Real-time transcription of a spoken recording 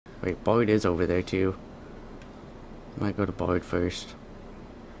Wait, Boyd is over there too. Might go to Boyd first.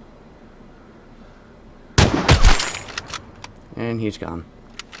 And he's gone.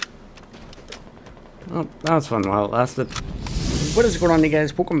 Oh, that was fun while it lasted. What is going on, you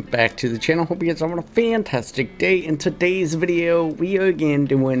guys? Welcome back to the channel. Hope you guys are having a fantastic day. In today's video, we are again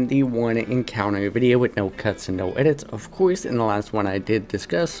doing the one encounter video with no cuts and no edits. Of course, in the last one I did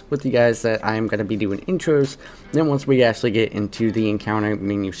discuss with you guys that I am going to be doing intros. Then once we actually get into the encounter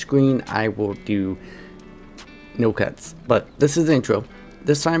menu screen, I will do no cuts. But this is the intro.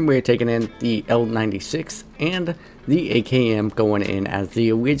 This time we're taking in the L96 and the AKM going in as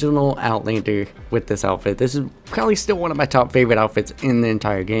the original Outlander with this outfit. This is probably still one of my top favorite outfits in the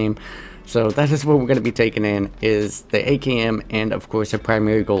entire game. So that is what we're going to be taking in, is the AKM, and of course the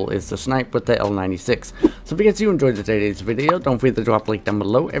primary goal is to snipe with the L96. So if you guys do enjoy today's video, don't forget to drop a like down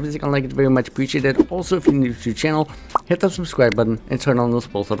below. Every single like is very much appreciated. Also, if you're new to the channel, hit that subscribe button and turn on those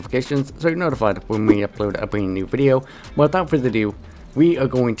post notifications so you're notified when we upload a brand new video. But without further ado, we are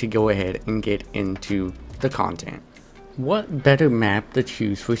going to go ahead and get into the content. What better map to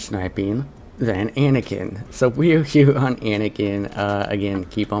choose for sniping than Anakin? So we are here on Anakin. Again,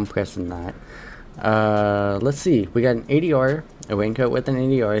 keep on pressing that. Let's see. We got an ADR, a raincoat with an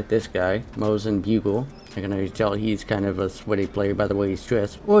ADR. This guy, Mosin Bugle. I can already tell he's kind of a sweaty player by the way he's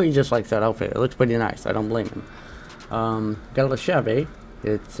dressed. Or he just likes that outfit. It looks pretty nice. I don't blame him. Got a Lachave.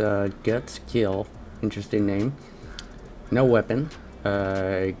 It's Guts Kill. Interesting name. No weapon.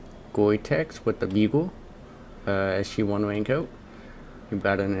 Gore-Tex with the Bugle. SG1 raincoat. He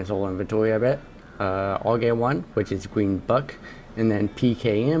got in his whole inventory, I bet. All-Gear 1, which is Green Buck. And then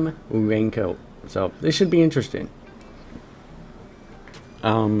PKM raincoat. So this should be interesting.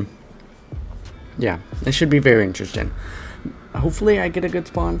 Yeah, this should be very interesting. Hopefully I get a good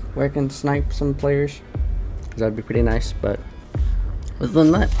spawn where I can snipe some players. That'd be pretty nice, but other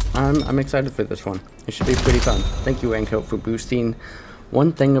than that, I'm excited for this one. It should be pretty fun. Thank you, Raincoat, for boosting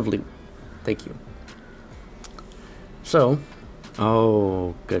one thing of loot. Thank you. So,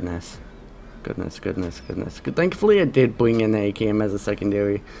 oh goodness. Thankfully I did bring in the AKM as a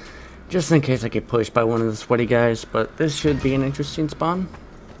secondary, just in case I get pushed by one of the sweaty guys, but this should be an interesting spawn.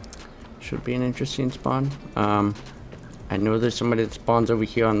 I know there's somebody that spawns over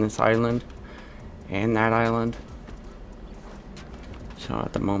here on this island, and that island. So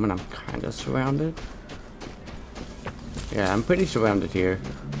at the moment I'm kind of surrounded. Yeah, I'm pretty surrounded here.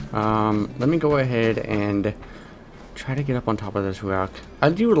 Let me go ahead and try to get up on top of this rock. I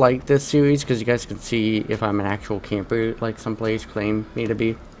do like this series because you guys can see if I'm an actual camper, like some players claim me to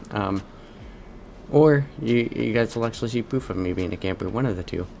be. Or you guys will actually see proof of me being a camper, one of the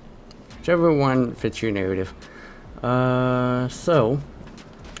two. Whichever one fits your narrative. So,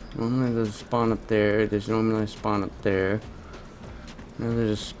 normally there's a spawn up there, there's normally a spawn up there. Now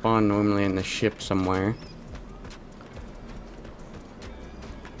there's a spawn normally in the ship somewhere.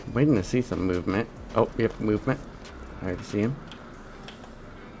 Waiting to see some movement. Oh, yep, movement. I already see him.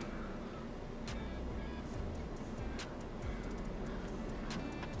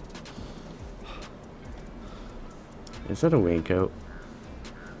 Is that a raincoat?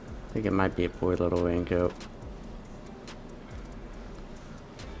 I think it might be a poor little raincoat.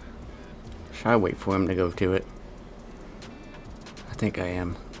 Should I wait for him to go to it? I think I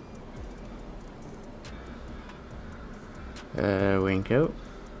am. Raincoat.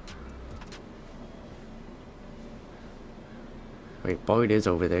 Wait, Boyd is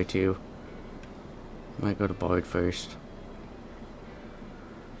over there too. Might go to Boyd first.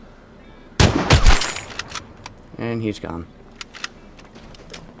 And he's gone.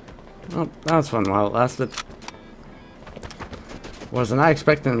 Well, that was fun while it lasted. Was not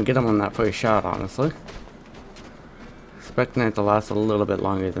expecting to get him on that first shot, honestly. Expecting it to last a little bit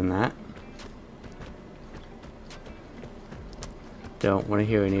longer than that. Don't want to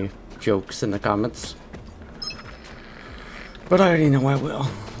hear any jokes in the comments. But I already know I will.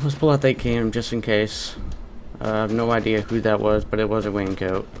 Let's pull out the AKM just in case. I have no idea who that was, but it was a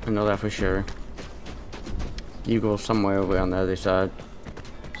raincoat. I know that for sure. You go somewhere over on the other side.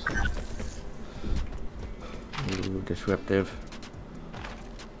 Ooh, disruptive.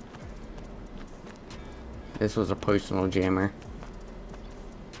 This was a personal jammer.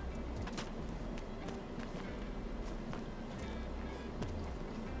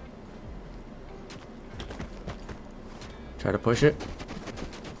 Try to push it.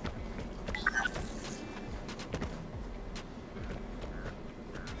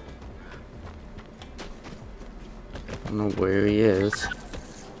 I don't know where he is.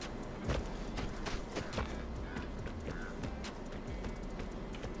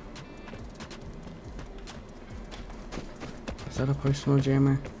 Is that a personal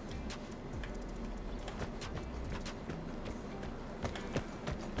jammer?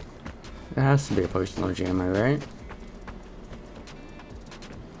 has to be a personal jammer, right?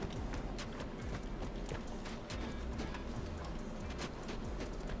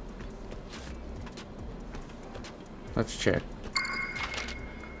 Let's check.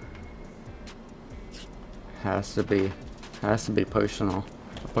 Has to be personal.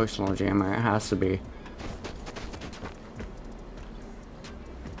 A personal jammer, it has to be.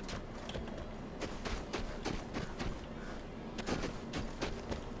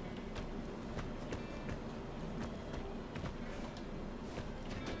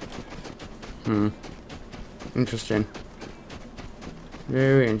 Interesting.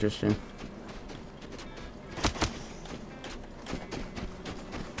 Very interesting.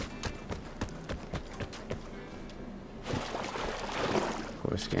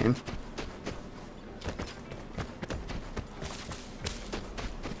 Horse game.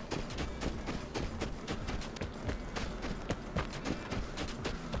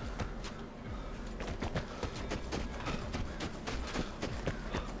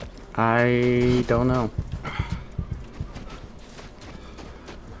 I don't know.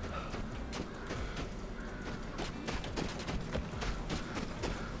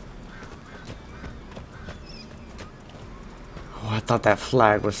 Oh, I thought that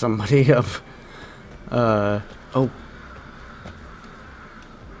flag was somebody up. Oh.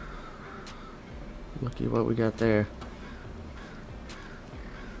 Looky what we got there.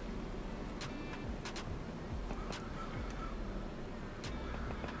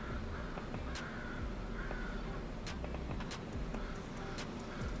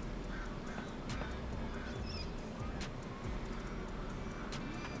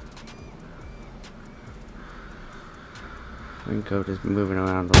 Raincoat is moving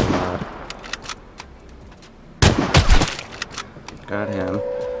around a lot. Got him.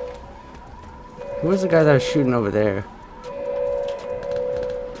 Who was the guy that was shooting over there?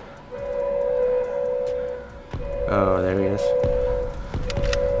 Oh, there he is.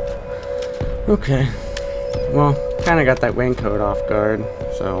 Okay. Well, kinda got that raincoat off guard,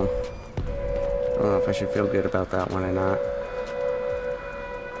 so I don't know if I should feel good about that one or not.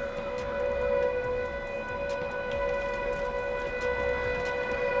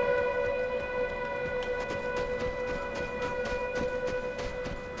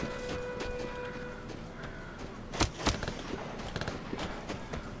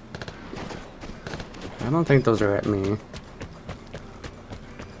 I don't think those are at me.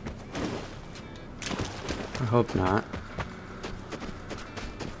 I hope not.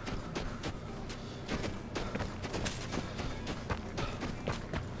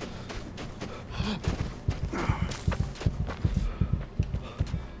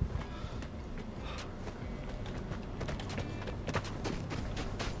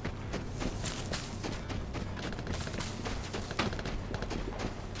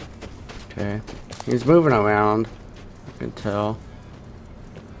 Okay. He's moving around, I can tell.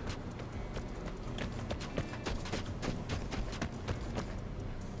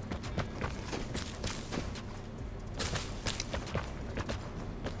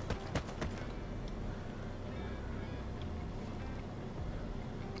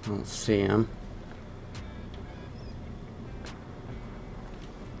 I don't see him.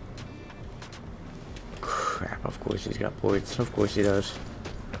 Crap, of course he's got bullets. Of course he does.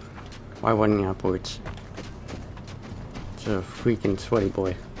 Why wouldn't he have bullets? It's a freaking sweaty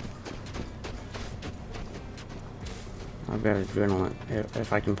boy. I've got adrenaline.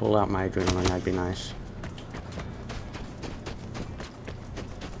 If I can pull out my adrenaline, that'd be nice.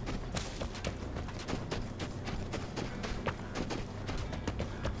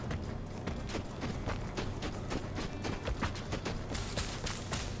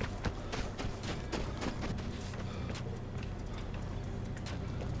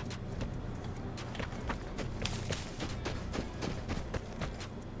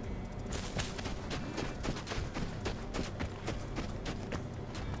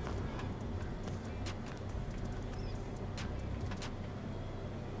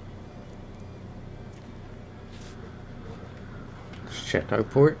 Check our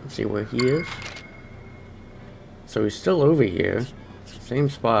port and see where he is. So he's still over here. Same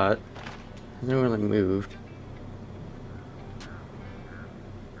spot. Hasn't really moved.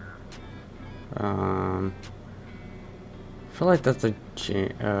 I feel like that's a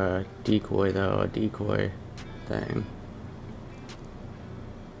decoy though, a decoy thing.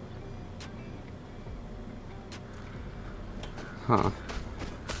 Huh.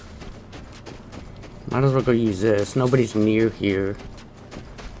 Might as well go use this. Nobody's near here.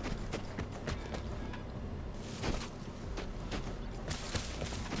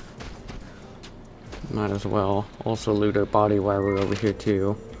 Might as well also loot our body while we're over here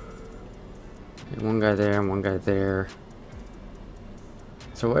too. One guy there and one guy there.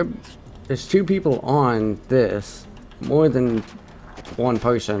 So there's two people on this, more than one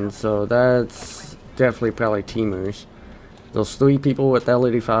person, so that's definitely probably teamers. Those three people with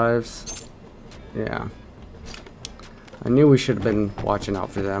LED5s, yeah. I knew we should have been watching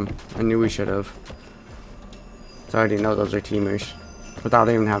out for them. I knew we should have. So I already know those are teamers. Without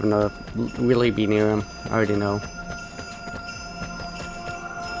even having to really be near them, I already know.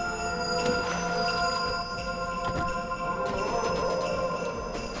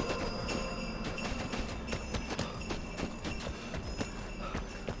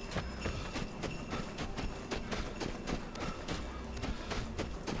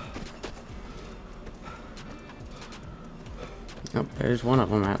 Oh, there's one of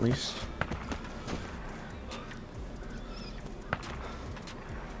them at least.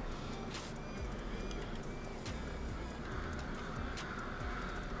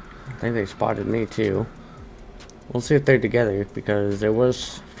 I think they spotted me too. We'll see if they're together because there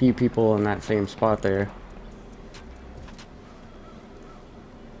was a few people in that same spot there.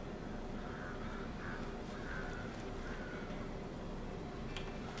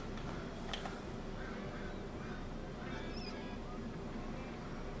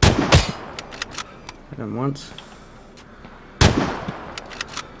 Hit him once.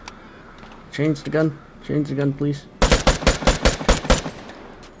 Change the gun. Change the gun, please.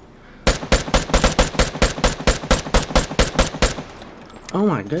 Oh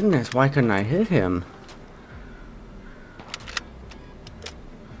my goodness, why couldn't I hit him?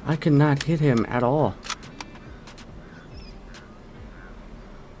 I could not hit him at all.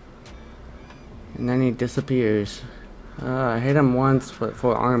 And then he disappears. I hit him once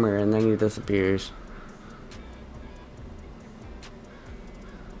for armor and then he disappears.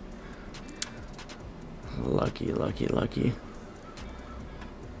 Lucky, lucky, lucky.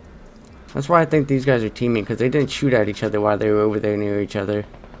 That's why I think these guys are teaming, because they didn't shoot at each other while they were over there near each other.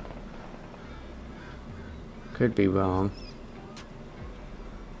 Could be wrong.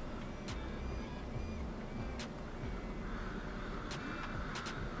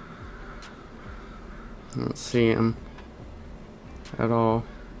 I don't see him at all.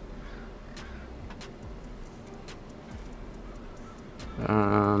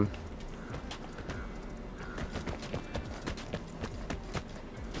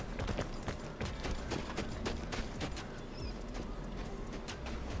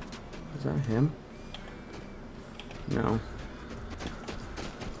 Is that him? No.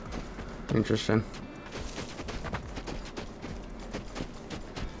 Interesting.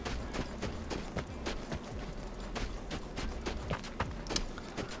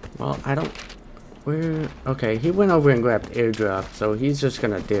 Well, I don't... Where... Okay, he went over and grabbed airdrop, so he's just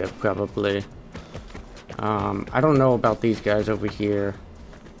gonna dip, probably. I don't know about these guys over here.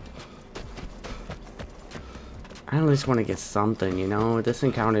 I at least want to get something, you know? This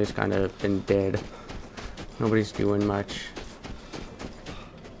encounter's kind of been dead. Nobody's doing much.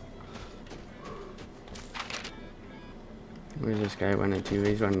 Where's this guy run into?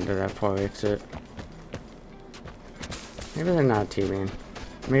 He's running to that far exit. Maybe they're not teaming.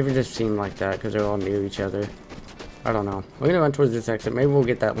 Maybe it just seemed like that because they're all near each other. I don't know. We're gonna run towards this exit. Maybe we'll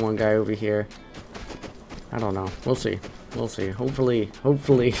get that one guy over here. I don't know. We'll see. We'll see. Hopefully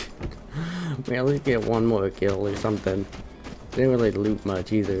we at least get one more kill or something. Didn't really loot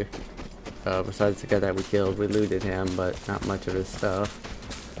much either. Besides the guy that we killed, we looted him, but not much of his stuff.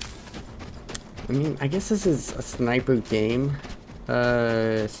 I mean, I guess this is a sniper game,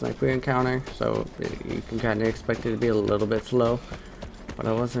 sniper encounter, so you can kind of expect it to be a little bit slow. But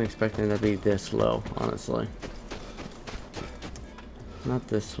I wasn't expecting it to be this slow, honestly. Not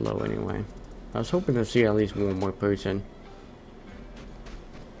this slow anyway. I was hoping to see at least one more person.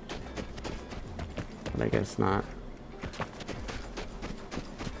 But I guess not.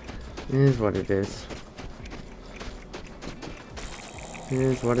 It is what it is. It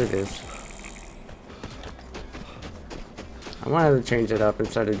is what it is. I wanted to change it up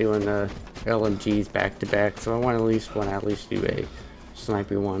instead of doing the LMGs back to back, so I want to at least do a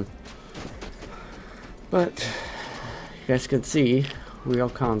sniper one. But you guys can see real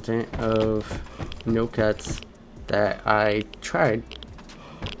content of no cuts that I tried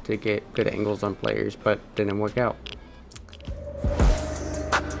to get good angles on players, but didn't work out.